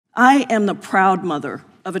I am the proud mother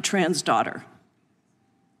of a trans daughter.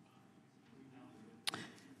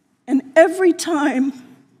 And every time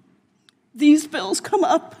these bills come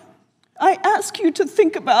up, I ask you to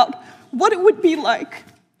think about what it would be like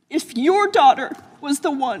if your daughter was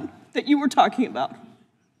the one that you were talking about.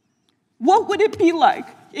 What would it be like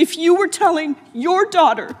if you were telling your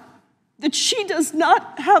daughter that she does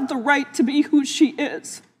not have the right to be who she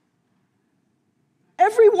is?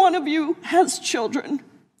 Every one of you has children.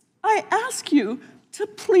 I ask you to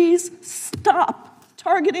please stop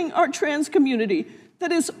targeting our trans community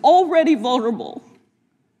that is already vulnerable,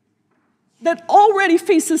 that already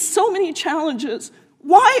faces so many challenges.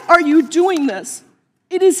 Why are you doing this?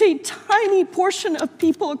 It is a tiny portion of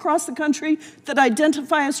people across the country that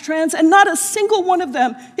identify as trans, and not a single one of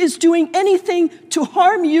them is doing anything to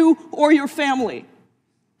harm you or your family.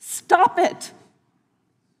 Stop it.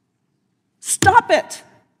 Stop it.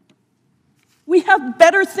 We have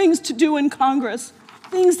better things to do in Congress,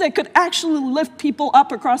 things that could actually lift people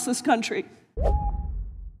up across this country.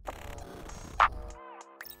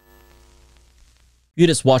 You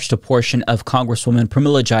just watched a portion of Congresswoman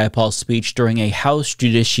Pramila Jayapal's speech during a House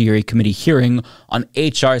Judiciary Committee hearing on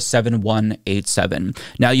H.R. 7187.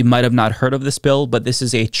 Now, you might have not heard of this bill, but this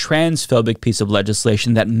is a transphobic piece of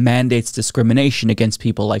legislation that mandates discrimination against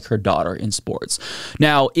people like her daughter in sports.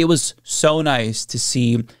 Now, it was so nice to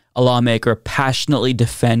see a lawmaker passionately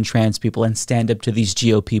defend trans people and stand up to these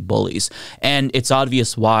GOP bullies. And it's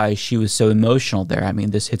obvious why she was so emotional there. I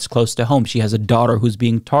mean, this hits close to home. She has a daughter who's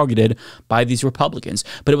being targeted by these Republicans.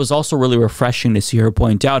 But it was also really refreshing to see her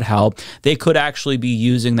point out how they could actually be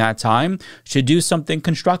using that time to do something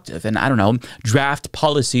constructive and, I don't know, draft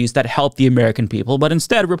policies that help the American people. But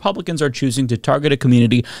instead, Republicans are choosing to target a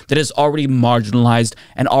community that is already marginalized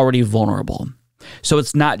and already vulnerable. So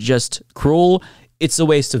it's not just cruel, it's a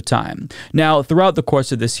waste of time. Now, throughout the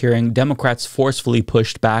course of this hearing, Democrats forcefully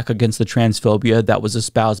pushed back against the transphobia that was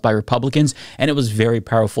espoused by Republicans, and it was very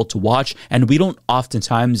powerful to watch. And we don't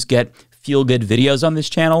oftentimes get feel-good videos on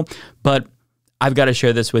this channel, but I've got to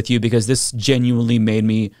share this with you because this genuinely made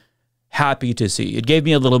me happy to see. It gave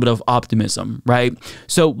me a little bit of optimism, right?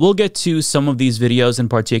 So we'll get to some of these videos in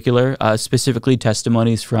particular, specifically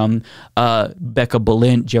testimonies from Becca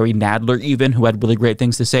Balint, Jerry Nadler even, who had really great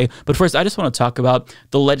things to say. But first, I just want to talk about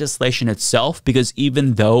the legislation itself, because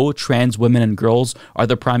even though trans women and girls are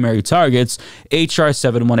the primary targets, H.R.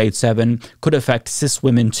 7187 could affect cis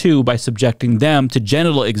women too by subjecting them to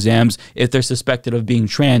genital exams if they're suspected of being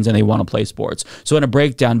trans and they want to play sports. So in a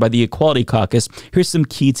breakdown by the Equality Caucus, here's some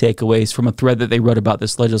key takeaways from a thread that they wrote about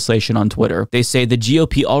this legislation on Twitter. They say the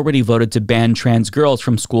GOP already voted to ban trans girls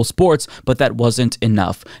from school sports, but that wasn't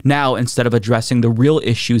enough. Now, instead of addressing the real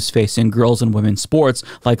issues facing girls and women's sports,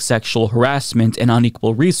 like sexual harassment and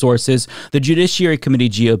unequal resources, the Judiciary Committee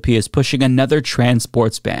GOP is pushing another trans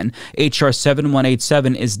sports ban. H.R.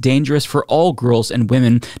 7187 is dangerous for all girls and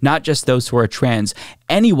women, not just those who are trans.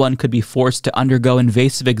 Anyone could be forced to undergo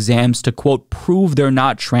invasive exams to, quote, prove they're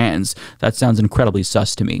not trans. That sounds incredibly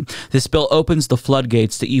sus to me. This bill opens the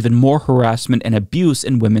floodgates to even more harassment and abuse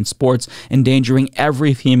in women's sports, endangering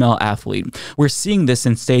every female athlete. We're seeing this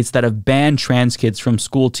in states that have banned trans kids from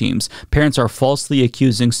school teams. Parents are falsely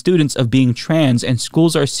accusing students of being trans, and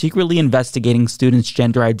schools are secretly investigating students'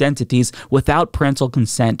 gender identities without parental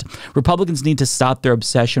consent. Republicans need to stop their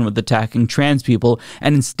obsession with attacking trans people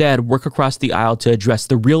and instead work across the aisle to address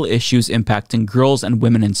the real issues impacting girls and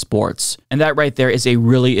women in sports. And that right there is a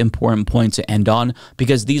really important point to end on,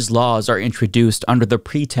 because these laws are introduced under the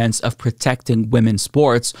pretense of protecting women's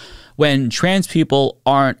sports when trans people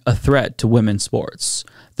aren't a threat to women's sports.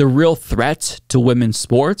 The real threat to women's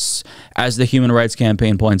sports, as the Human Rights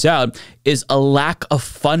Campaign points out, is a lack of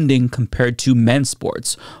funding compared to men's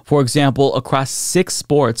sports. For example, across 6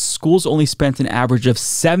 sports, schools only spent an average of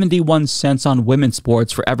 71 cents on women's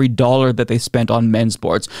sports for every dollar that they spent on men's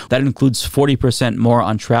sports. That includes 40% more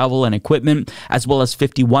on travel and equipment, as well as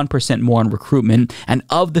 51% more on recruitment. And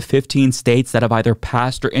of the 15 states that have either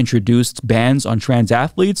passed or introduced bans on trans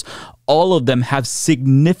athletes, all of them have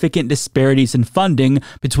significant disparities in funding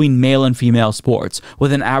between male and female sports,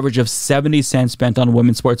 with an average of 70 cents spent on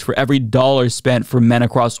women's sports for every dollar spent for men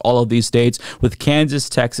across all of these states, with Kansas,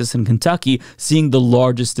 Texas, and Kentucky seeing the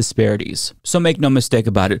largest disparities. So make no mistake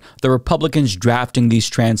about it, the Republicans drafting these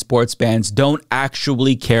trans sports bans don't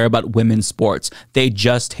actually care about women's sports. They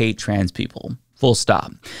just hate trans people. Full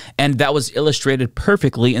stop. And that was illustrated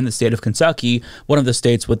perfectly in the state of Kentucky, one of the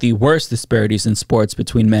states with the worst disparities in sports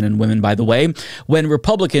between men and women, by the way, when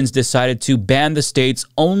Republicans decided to ban the state's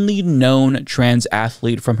only known trans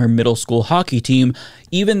athlete from her middle school hockey team,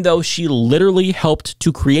 even though she literally helped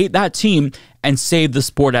to create that team and save the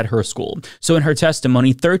sport at her school. So in her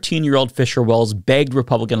testimony, 13-year-old Fisher Wells begged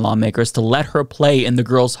Republican lawmakers to let her play in the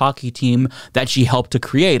girls' hockey team that she helped to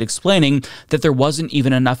create, explaining that there wasn't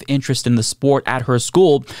even enough interest in the sport at her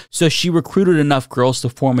school, so she recruited enough girls to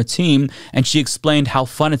form a team, and she explained how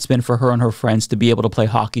fun it's been for her and her friends to be able to play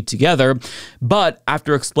hockey together. But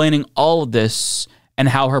after explaining all of this, and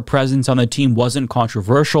how her presence on the team wasn't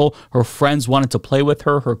controversial, her friends wanted to play with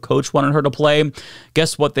her, her coach wanted her to play,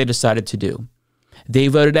 guess what they decided to do? They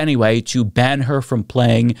voted anyway to ban her from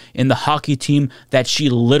playing in the hockey team that she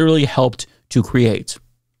literally helped to create.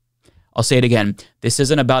 I'll say it again. This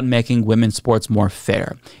isn't about making women's sports more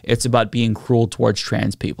fair. It's about being cruel towards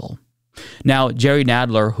trans people. Now, Jerry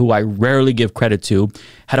Nadler, who I rarely give credit to,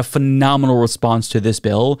 had a phenomenal response to this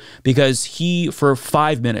bill because he, for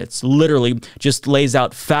 5 minutes, literally just lays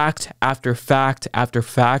out fact after fact after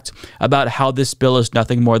fact about how this bill is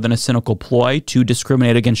nothing more than a cynical ploy to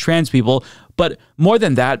discriminate against trans people. But more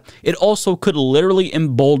than that, it also could literally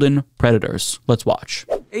embolden predators. Let's watch.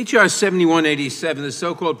 H.R. 7187, the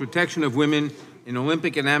so-called Protection of Women in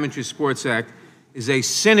Olympic and Amateur Sports Act, is a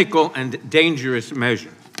cynical and dangerous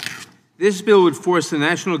measure. This bill would force the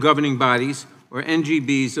national governing bodies, or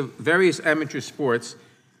NGBs, of various amateur sports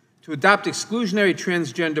to adopt exclusionary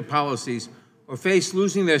transgender policies or face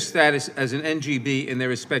losing their status as an NGB in their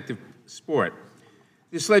respective sport.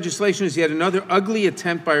 This legislation is yet another ugly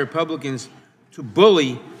attempt by Republicans to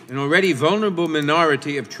bully an already vulnerable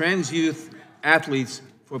minority of trans youth athletes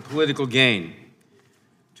for political gain.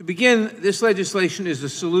 To begin, this legislation is a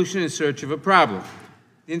solution in search of a problem.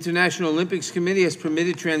 The International Olympics Committee has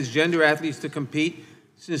permitted transgender athletes to compete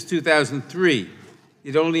since 2003.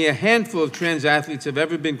 Yet only a handful of trans athletes have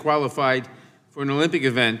ever been qualified for an Olympic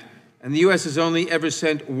event, and the U.S. has only ever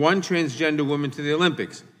sent one transgender woman to the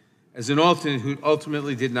Olympics as an alternate who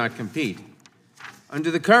ultimately did not compete.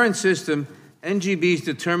 Under the current system, NGBs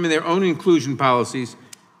determine their own inclusion policies,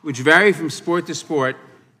 which vary from sport to sport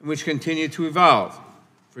and which continue to evolve.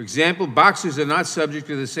 For example, boxers are not subject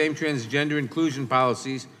to the same transgender inclusion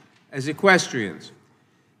policies as equestrians.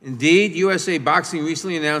 Indeed, USA Boxing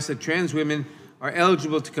recently announced that trans women are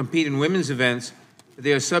eligible to compete in women's events, but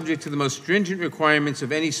they are subject to the most stringent requirements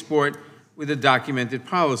of any sport with a documented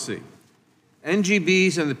policy.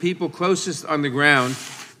 NGBs and the people closest on the ground,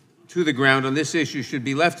 to the ground on this issue should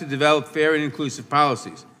be left to develop fair and inclusive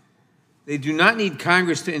policies. They do not need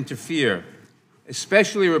Congress to interfere,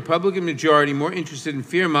 especially a Republican majority more interested in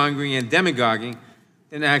fear-mongering and demagoguing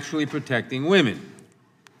than actually protecting women.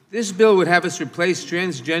 This bill would have us replace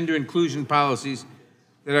transgender inclusion policies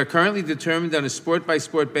that are currently determined on a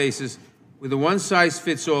sport-by-sport basis with a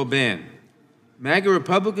one-size-fits-all ban. MAGA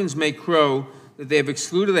Republicans may crow that they have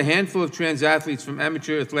excluded a handful of trans athletes from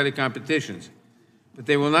amateur athletic competitions, but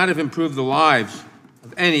they will not have improved the lives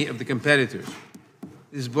of any of the competitors.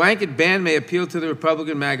 This blanket ban may appeal to the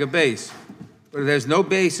Republican MAGA base, but it has no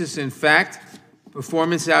basis in fact,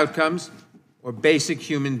 performance outcomes, or basic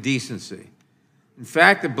human decency. In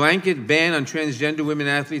fact, a blanket ban on transgender women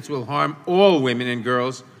athletes will harm all women and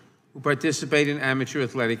girls who participate in amateur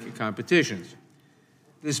athletic competitions.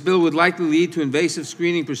 This bill would likely lead to invasive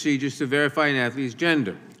screening procedures to verify an athlete's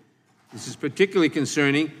gender. This is particularly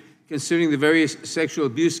concerning considering the various sexual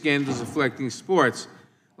abuse scandals afflicting sports,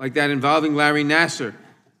 like that involving Larry Nassar,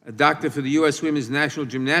 a doctor for the U.S. women's national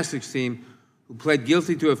gymnastics team who pled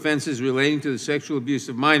guilty to offenses relating to the sexual abuse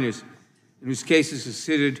of minors, and whose case is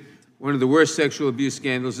considered one of the worst sexual abuse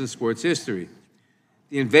scandals in sports history.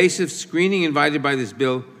 The invasive screening invited by this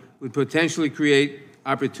bill would potentially create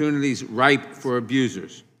opportunities ripe for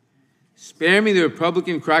abusers. Spare me the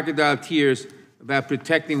Republican crocodile tears about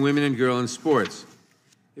protecting women and girls in sports.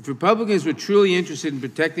 If Republicans were truly interested in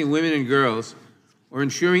protecting women and girls or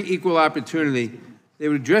ensuring equal opportunity, they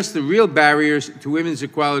would address the real barriers to women's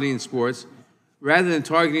equality in sports rather than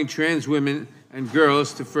targeting trans women and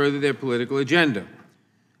girls to further their political agenda.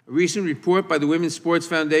 A recent report by the Women's Sports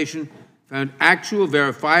Foundation found actual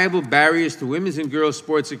verifiable barriers to women's and girls'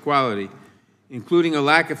 sports equality, including a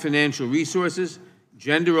lack of financial resources,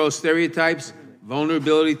 gender role stereotypes,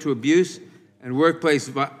 vulnerability to abuse, and workplace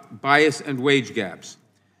bias and wage gaps.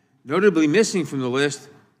 Notably missing from the list,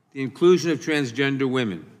 the inclusion of transgender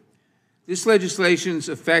women. This legislation's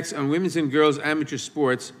effects on women's and girls' amateur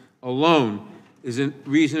sports alone isn't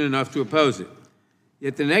reason enough to oppose it.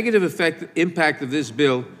 Yet the negative impact of this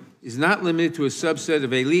bill is not limited to a subset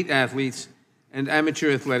of elite athletes and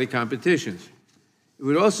amateur athletic competitions. It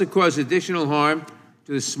would also cause additional harm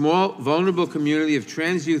to the small, vulnerable community of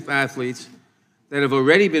trans youth athletes that have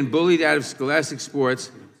already been bullied out of scholastic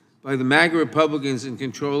sports by the MAGA Republicans in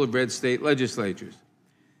control of red state legislatures.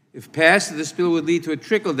 If passed, this bill would lead to a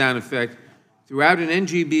trickle-down effect throughout an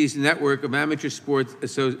NGB's network of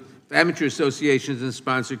amateur associations and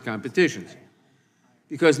sponsored competitions.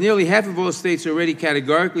 Because nearly half of all states already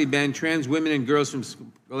categorically ban trans women and girls from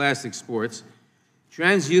scholastic sports,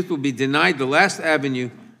 trans youth will be denied the last avenue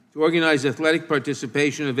to organize athletic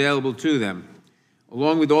participation available to them,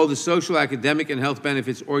 along with all the social, academic, and health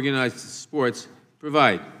benefits organized sports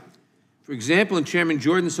provide. For example, in Chairman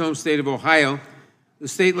Jordan's home state of Ohio, the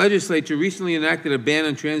state legislature recently enacted a ban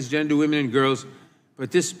on transgender women and girls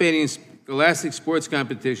participating in scholastic sports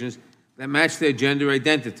competitions that match their gender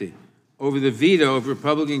identity, over the veto of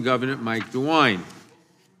Republican Governor Mike DeWine.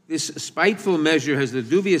 This spiteful measure has the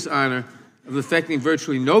dubious honor of affecting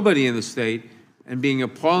virtually nobody in the state and being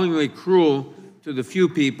appallingly cruel to the few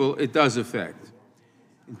people it does affect.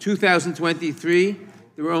 In 2023,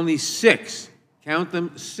 there were only 6, count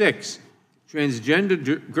them, 6,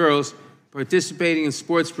 transgender girls participating in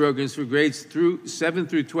sports programs for grades 7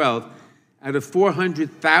 through 12 out of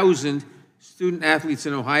 400,000 student athletes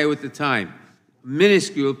in Ohio at the time, a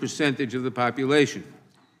minuscule percentage of the population.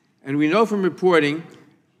 And we know from reporting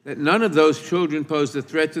that none of those children posed a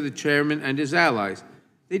threat to the chairman and his allies.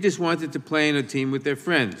 They just wanted to play in a team with their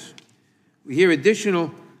friends. We hear additional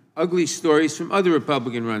ugly stories from other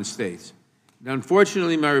Republican-run states. And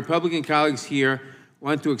unfortunately, my Republican colleagues here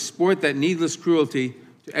want to export that needless cruelty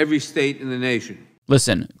to every state in the nation.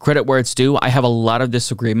 Listen, credit where it's due. I have a lot of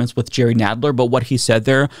disagreements with Jerry Nadler, but what he said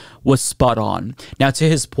there was spot on. Now, to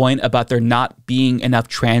his point about there not being enough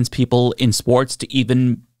trans people in sports to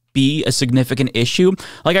even be a significant issue,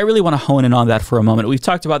 like, I really want to hone in on that for a moment. We've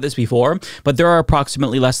talked about this before, but there are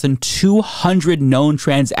approximately less than 200 known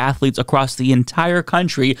trans athletes across the entire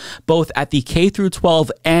country, both at the K through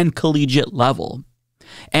 12 and collegiate level.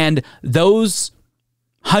 And those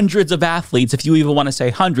hundreds of athletes, if you even want to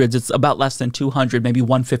say hundreds, it's about less than 200, maybe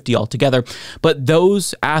 150 altogether. But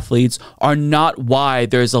those athletes are not why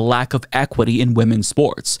there's a lack of equity in women's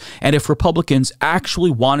sports. And if Republicans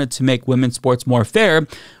actually wanted to make women's sports more fair,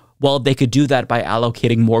 well, they could do that by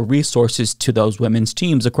allocating more resources to those women's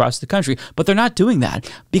teams across the country. But they're not doing that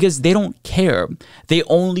because they don't care. They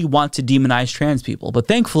only want to demonize trans people. But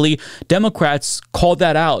thankfully, Democrats called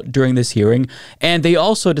that out during this hearing, and they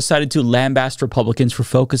also decided to lambaste Republicans for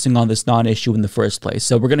focusing on this non-issue in the first place.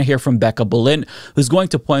 So we're going to hear from Becca Bullitt, who's going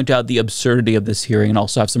to point out the absurdity of this hearing and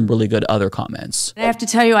also have some really good other comments. I have to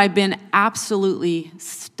tell you, I've been absolutely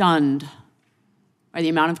stunned by the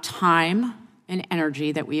amount of time and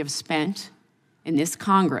energy that we have spent in this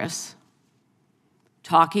Congress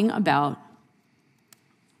talking about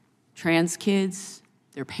trans kids,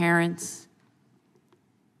 their parents,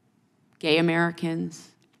 gay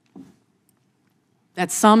Americans, that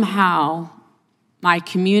somehow my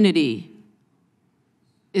community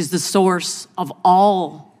is the source of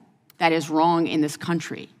all that is wrong in this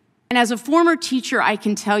country. And as a former teacher, I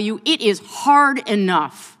can tell you it is hard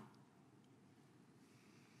enough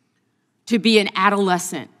to be an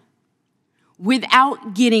adolescent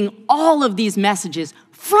without getting all of these messages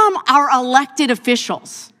from our elected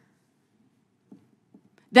officials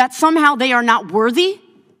that somehow they are not worthy,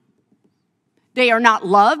 they are not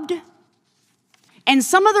loved. And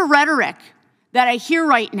some of the rhetoric that I hear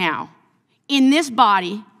right now in this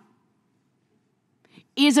body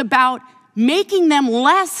is about making them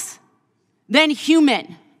less than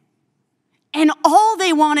human. And all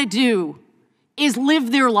they want to do is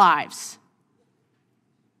live their lives.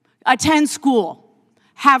 Attend school,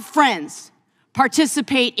 have friends,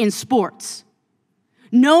 participate in sports.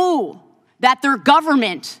 Know that their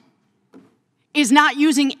government is not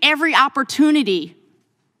using every opportunity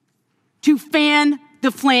to fan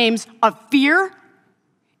the flames of fear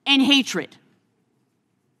and hatred.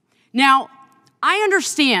 Now, I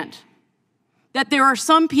understand that there are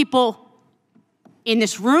some people in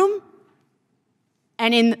this room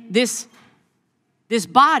and in this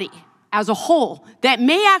body as a whole that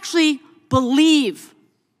may actually believe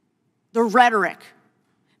the rhetoric,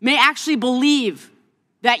 may actually believe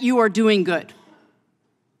that you are doing good.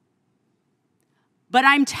 But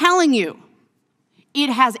I'm telling you, it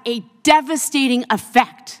has a devastating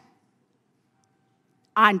effect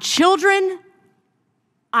on children,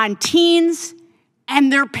 on teens,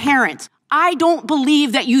 and their parents. I don't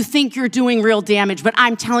believe that you think you're doing real damage, but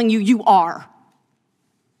I'm telling you, you are.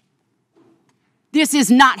 This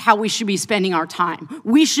is not how we should be spending our time.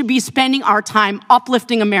 We should be spending our time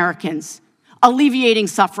uplifting Americans, alleviating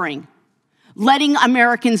suffering, letting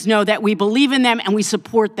Americans know that we believe in them and we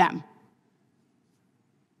support them.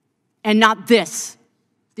 And not this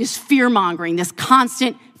fear-mongering, this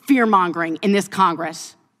constant fear-mongering in this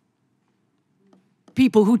Congress.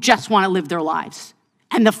 People who just want to live their lives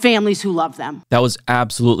and the families who love them. That was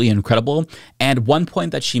absolutely incredible. And one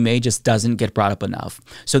point that she made just doesn't get brought up enough.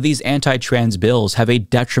 So these anti-trans bills have a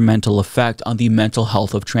detrimental effect on the mental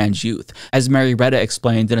health of trans youth. As Mary Retta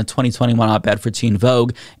explained in a 2021 op-ed for Teen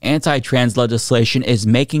Vogue, anti-trans legislation is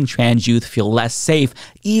making trans youth feel less safe,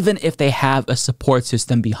 even if they have a support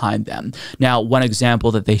system behind them. Now, one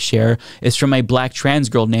example that they share is from a black trans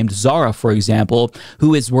girl named Zara, for example,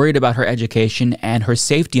 who is worried about her education and her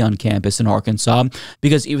safety on campus in Arkansas,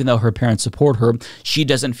 because even though her parents support her, she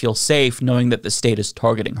doesn't feel safe knowing that the state is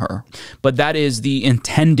targeting her. But that is the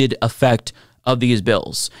intended effect of these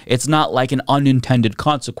bills. It's not like an unintended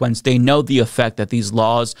consequence. They know the effect that these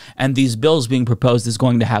laws and these bills being proposed is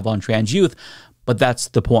going to have on trans youth, but that's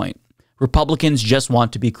the point. Republicans just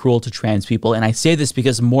want to be cruel to trans people, and I say this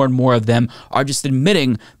because more and more of them are just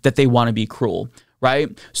admitting that they want to be cruel.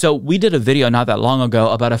 Right? So we did a video not that long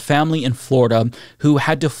ago about a family in Florida who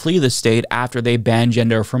had to flee the state after they banned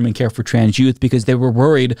gender-affirming care for trans youth because they were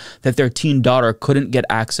worried that their teen daughter couldn't get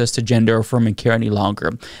access to gender-affirming care any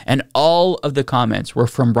longer. And all of the comments were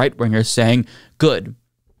from right-wingers saying, good,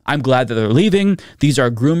 I'm glad that they're leaving. These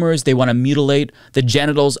are groomers. They want to mutilate the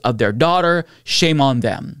genitals of their daughter. Shame on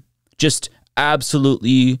them. Just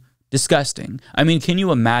absolutely disgusting. I mean, can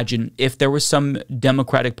you imagine if there was some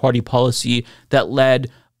Democratic Party policy that led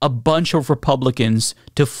a bunch of Republicans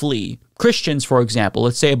to flee? Christians, for example,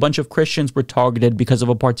 let's say a bunch of Christians were targeted because of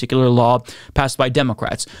a particular law passed by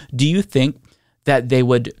Democrats. Do you think that they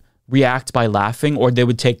would react by laughing, or they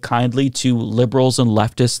would take kindly to liberals and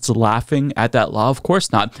leftists laughing at that law? Of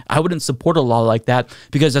course not. I wouldn't support a law like that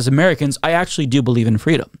because as Americans, I actually do believe in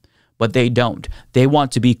freedom, but they don't. They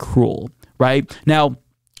want to be cruel, right? Now,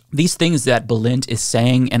 these things that Balint is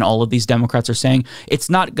saying and all of these Democrats are saying, it's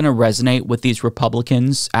not going to resonate with these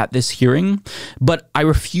Republicans at this hearing, but I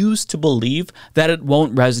refuse to believe that it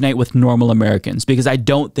won't resonate with normal Americans because I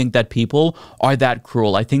don't think that people are that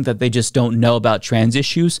cruel. I think that they just don't know about trans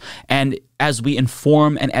issues, and as we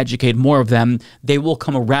inform and educate more of them, they will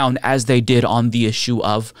come around as they did on the issue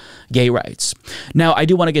of gay rights. Now, I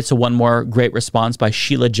do want to get to one more great response by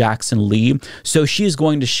Sheila Jackson Lee. So she's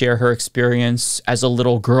going to share her experience as a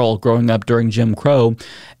little girl growing up during Jim Crow,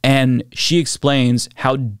 and she explains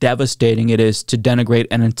how devastating it is to denigrate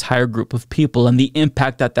an entire group of people and the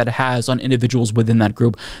impact that that has on individuals within that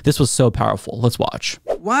group. This was so powerful. Let's watch.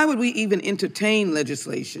 Why would we even entertain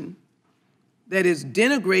legislation that is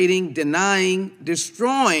denigrating, denying,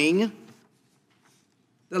 destroying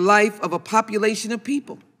the life of a population of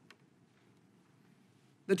people?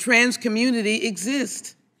 The trans community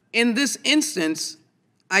exists. In this instance,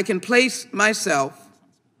 I can place myself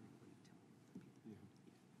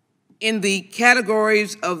in the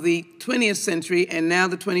categories of the 20th century and now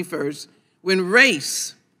the 21st, when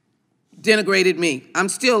race denigrated me. I'm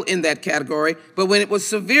still in that category, but when it was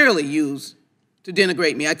severely used to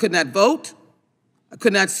denigrate me. I could not vote. I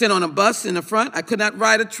could not sit on a bus in the front. I could not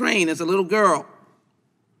ride a train as a little girl.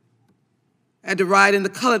 I had to ride in the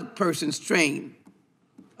colored person's train,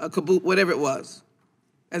 a caboose, whatever it was,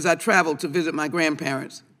 as I traveled to visit my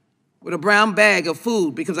grandparents, with a brown bag of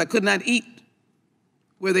food because I could not eat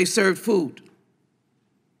where they served food.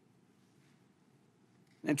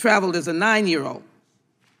 I traveled as a 9-year-old.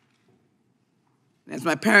 As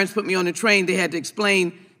my parents put me on the train, they had to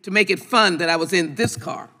explain to make it fun that I was in this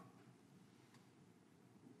car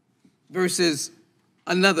versus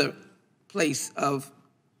another place of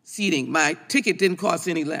seating. My ticket didn't cost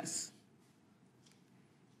any less.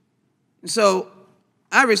 And so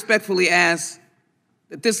I respectfully ask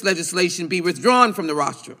that this legislation be withdrawn from the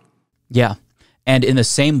roster. Yeah. And in the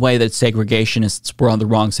same way that segregationists were on the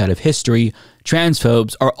wrong side of history,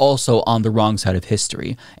 transphobes are also on the wrong side of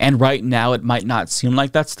history. And right now, it might not seem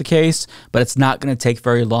like that's the case, but it's not going to take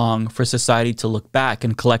very long for society to look back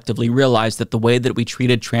and collectively realize that the way that we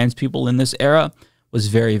treated trans people in this era was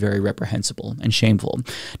very, very reprehensible and shameful.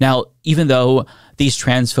 Now, even though these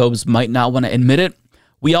transphobes might not want to admit it,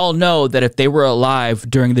 we all know that if they were alive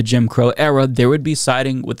during the Jim Crow era, they would be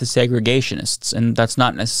siding with the segregationists. And that's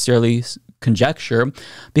not necessarily conjecture,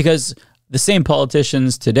 because the same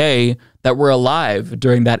politicians today that were alive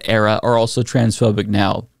during that era are also transphobic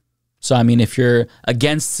now. So, I mean, if you're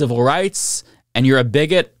against civil rights and you're a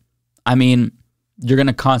bigot, I mean, you're going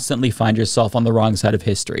to constantly find yourself on the wrong side of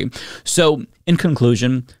history. So, in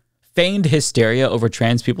conclusion, feigned hysteria over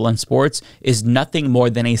trans people in sports is nothing more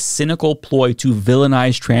than a cynical ploy to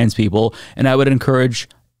villainize trans people, and I would encourage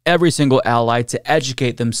every single ally to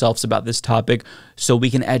educate themselves about this topic so we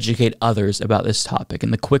can educate others about this topic.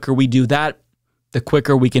 And the quicker we do that, the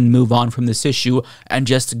quicker we can move on from this issue and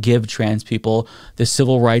just give trans people the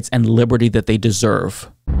civil rights and liberty that they deserve.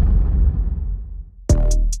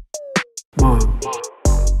 Mom.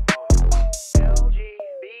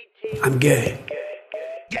 I'm gay.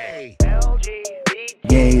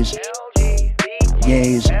 Gays.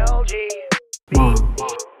 Gays. Mom.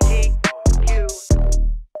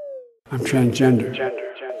 I'm transgender.